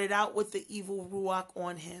started out with the evil ruach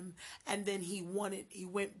on him, and then he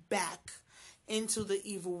went back into the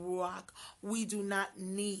evil ruach. We do not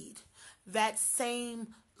need that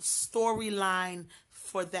same storyline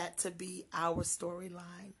for that to be our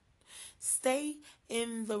storyline. Stay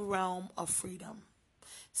in the realm of freedom.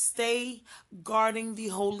 Stay guarding the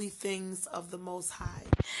holy things of the Most High.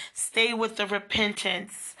 Stay with the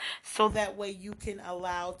repentance, so that way you can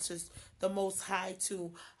allow the Most High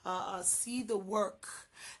to see the work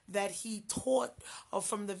that He taught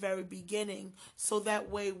from the very beginning, so that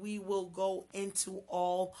way we will go into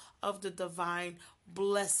all of the divine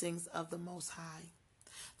blessings of the Most High.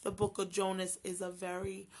 The book of Jonah's is a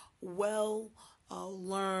very well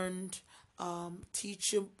learned,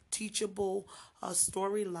 teachable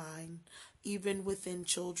storyline, even within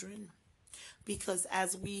children. Because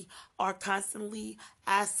as we are constantly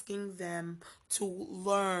asking them to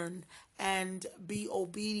learn and be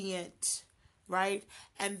obedient, right?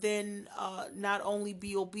 And then not only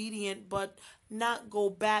be obedient, but not go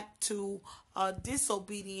back to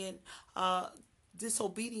disobedience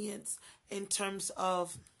in terms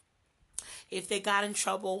of, if they got in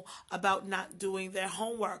trouble about not doing their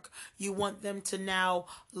homework, you want them to now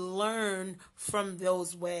learn from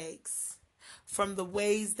those ways, from the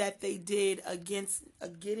ways that they did against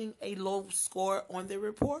getting a low score on their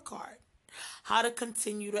report card. How to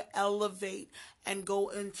continue to elevate and go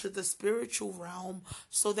into the spiritual realm,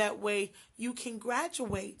 so that way you can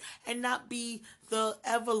graduate and not be the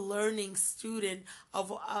ever learning student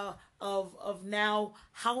of now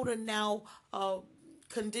how to now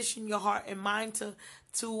condition your heart and mind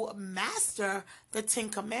to master the 10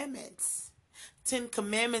 Commandments. 10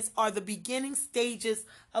 Commandments are the beginning stages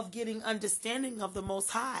of getting understanding of the Most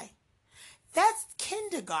High. That's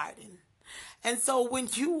kindergarten. And so when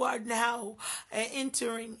you are now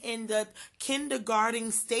entering in the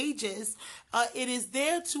kindergarten stages, it is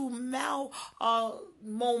there to now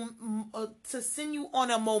to send you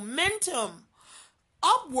on a momentum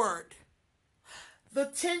upward.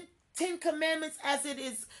 The 10 Commandments, as it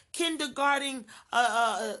is kindergarten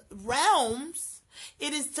realms,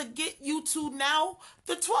 it is to get you to now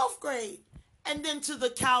the 12th grade and then to the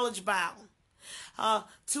college bound.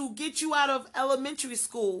 To get you out of elementary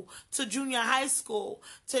school to junior high school,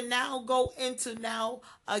 to now go into now,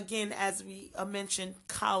 again, as we mentioned,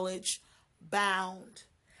 college bound.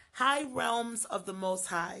 High realms of the Most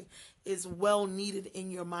High is well needed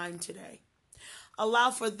in your mind today.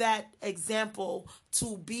 Allow for that example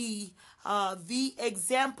to be the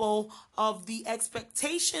example of the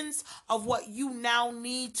expectations of what you now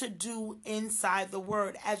need to do inside the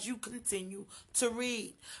Word as you continue to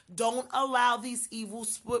read. Don't allow these evil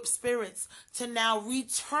spirits to now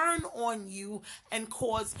return on you and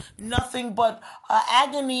cause nothing but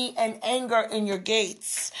agony and anger in your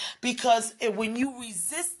gates. Because when you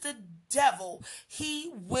resist the devil,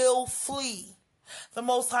 he will flee. The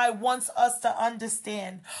Most High wants us to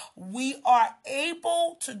understand we are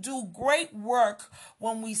able to do great work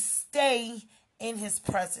when we stay in His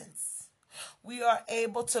presence. We are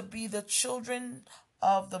able to be the children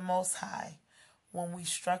of the Most High when we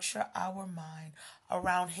structure our mind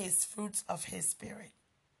around His fruits of His Spirit.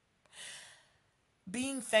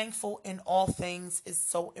 Being thankful in all things is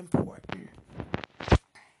so important.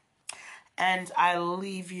 And I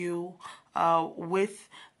leave you with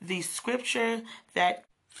the scripture that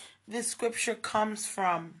this scripture comes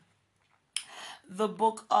from the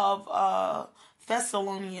book of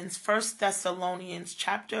Thessalonians, 1 Thessalonians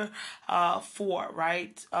chapter 4,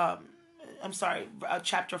 right?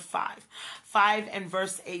 Chapter 5 and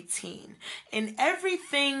verse 18. In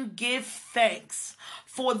everything give thanks,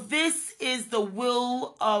 for this is the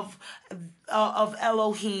will of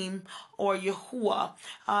Elohim, or Yahuwah,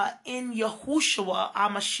 in Yahushua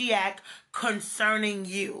HaMashiach concerning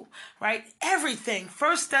you, right? Everything.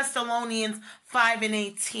 1 Thessalonians 5 and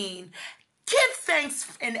 18. Give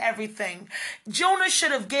thanks in everything. Jonah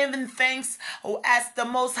should have given thanks as the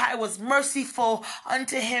Most High was merciful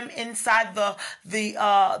unto him inside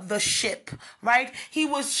the ship, right?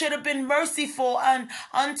 He should have been merciful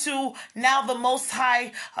unto now the Most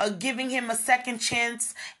High giving him a second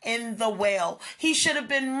chance in the whale. He should have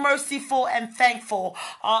been merciful and thankful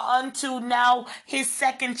unto now his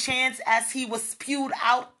second chance as he was spewed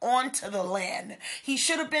out onto the land. He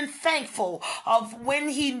should have been thankful of when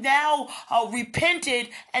he now repented,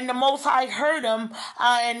 and the Most High heard him,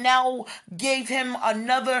 and now gave him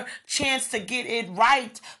another chance to get it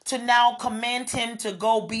right, to now command him to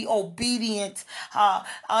go be obedient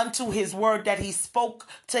unto his word that he spoke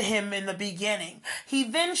to him in the beginning. He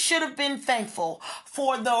then should have been thankful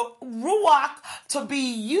for the Ruach to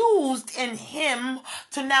be used in him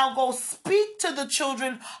to now go speak to the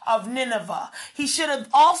children of Nineveh. He should have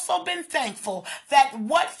also been thankful that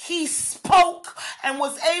what he spoke and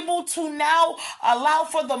was able to now allow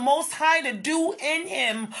for the Most High to do in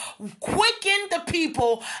him, quicken the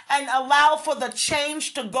people and allow for the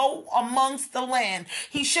change to go amongst the land.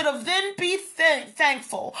 He should have then be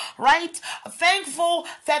thankful, right? Thankful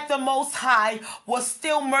that the Most High was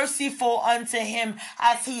still merciful unto him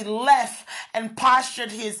as he left and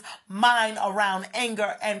postured his mind around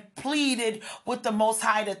anger and pleaded with the Most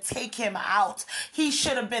High to take him out. He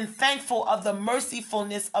should have been thankful of the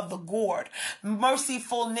mercifulness of the gourd,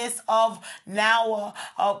 mercifulness of now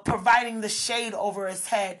providing the shade over his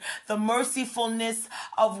head, the mercifulness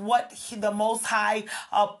of what the Most High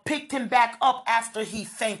picked him back up after he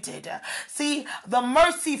fainted. See, the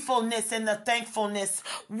mercifulness and the thankfulness,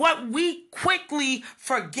 what we quickly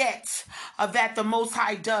forget that the Most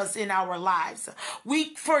High does in our lives.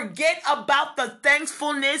 We forget about the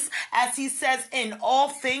thankfulness, as he says, in all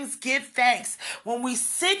things give thanks. When we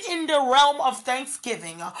sit in the realm of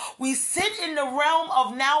thanksgiving, we sit in the realm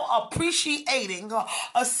of now appreciating,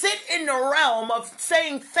 sit in the realm of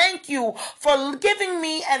saying thank you for giving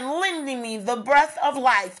me and lending me the breath of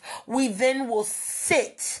life. We then will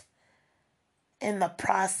sit in the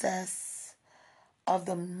process of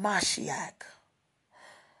the Mashiach,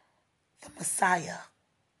 the Messiah,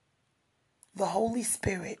 the Holy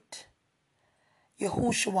Spirit,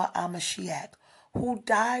 Yahushua HaMashiach, who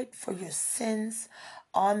died for your sins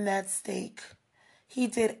on that stake. He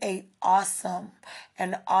did an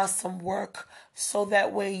awesome work so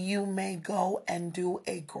that way you may go and do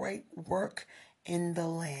a great work in the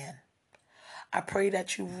land. I pray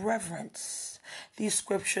that you reverence these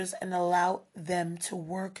scriptures and allow them to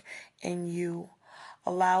work in you.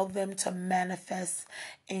 Allow them to manifest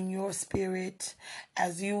in your spirit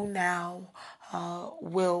as you now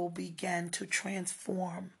will begin to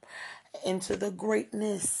transform into the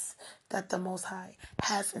greatness that the Most High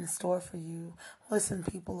has in store for you. Listen,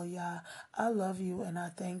 people of Yah, I love you and I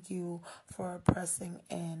thank you for pressing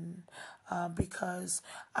in because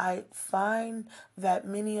I find that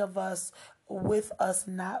many of us, with us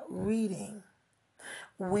not reading,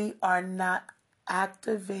 we are not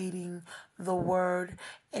activating the word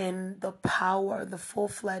in the power, the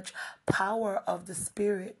full-fledged power of the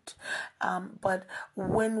Spirit. But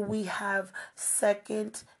when we have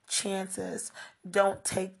second chances, don't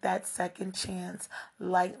take that second chance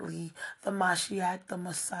lightly. The Mashiach, the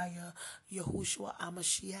Messiah, Yahushua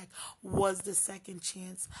HaMashiach, was the second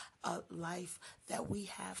chance of life that we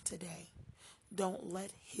have today. Don't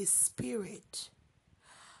let his Spirit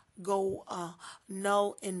go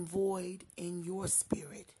null and void in your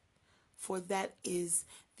spirit, for that is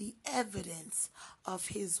the evidence of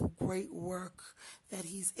his great work that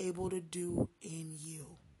he's able to do in you.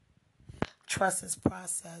 Trust his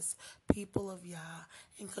process, people of Yah,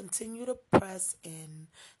 and continue to press in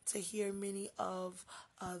to hear many of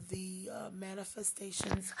the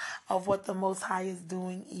manifestations of what the Most High is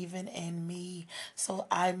doing even in me, so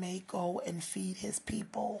I may go and feed his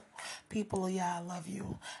people. People of Yah, I love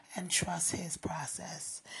you and trust his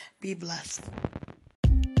process. Be blessed.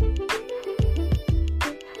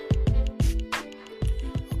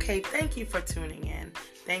 Okay, thank you for tuning in.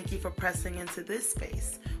 Thank you for pressing into this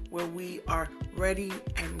space where we are ready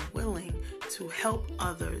and willing to help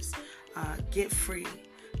others get free,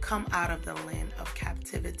 come out of the land of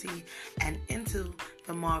captivity and into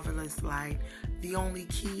the marvelous light. The only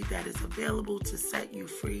key that is available to set you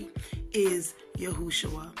free is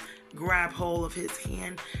Yahushua. Grab hold of his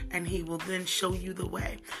hand and he will then show you the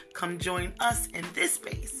way. Come join us in this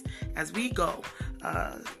space as we go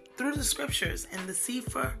through the scriptures in the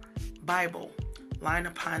Sefer Bible, line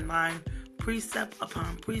upon line, precept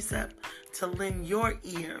upon precept, to lend your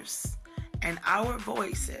ears and our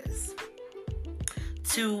voices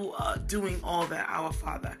to doing all that our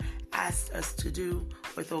Father asked us to do,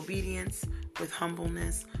 with obedience, with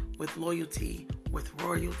humbleness, with loyalty, with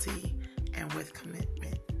royalty, and with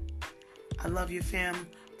commitment. I love you, fam.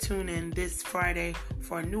 Tune in this Friday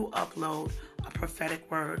for a new upload, a prophetic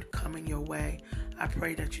word coming your way. I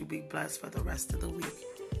pray that you be blessed for the rest of the week.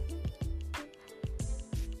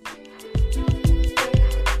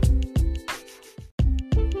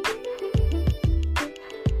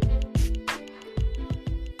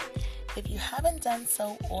 If you haven't done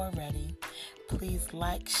so already, please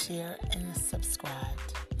like, share, and subscribe.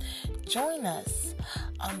 Join us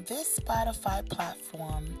on this Spotify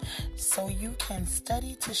platform so you can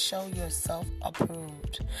study to show yourself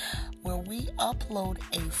approved, where we upload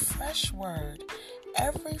a fresh word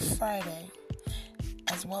every Friday,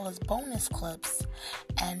 as well as bonus clips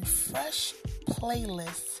and fresh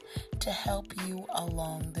playlists to help you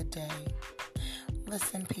along the day.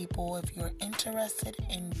 Listen, people, if you're interested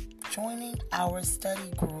in joining our study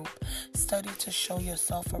group, Study to Show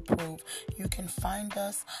Yourself Approved, you can find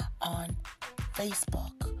us on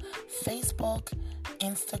Facebook,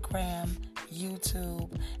 Instagram,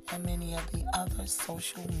 YouTube, and many of the other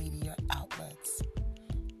social media outlets.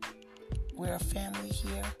 We're a family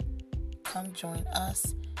here. Come join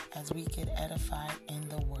us as we get edified in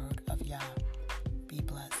the Word of Yah. Be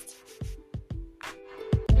blessed.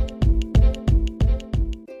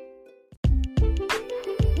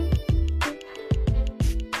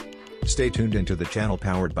 Stay tuned into the channel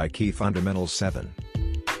powered by Key Fundamentals 7.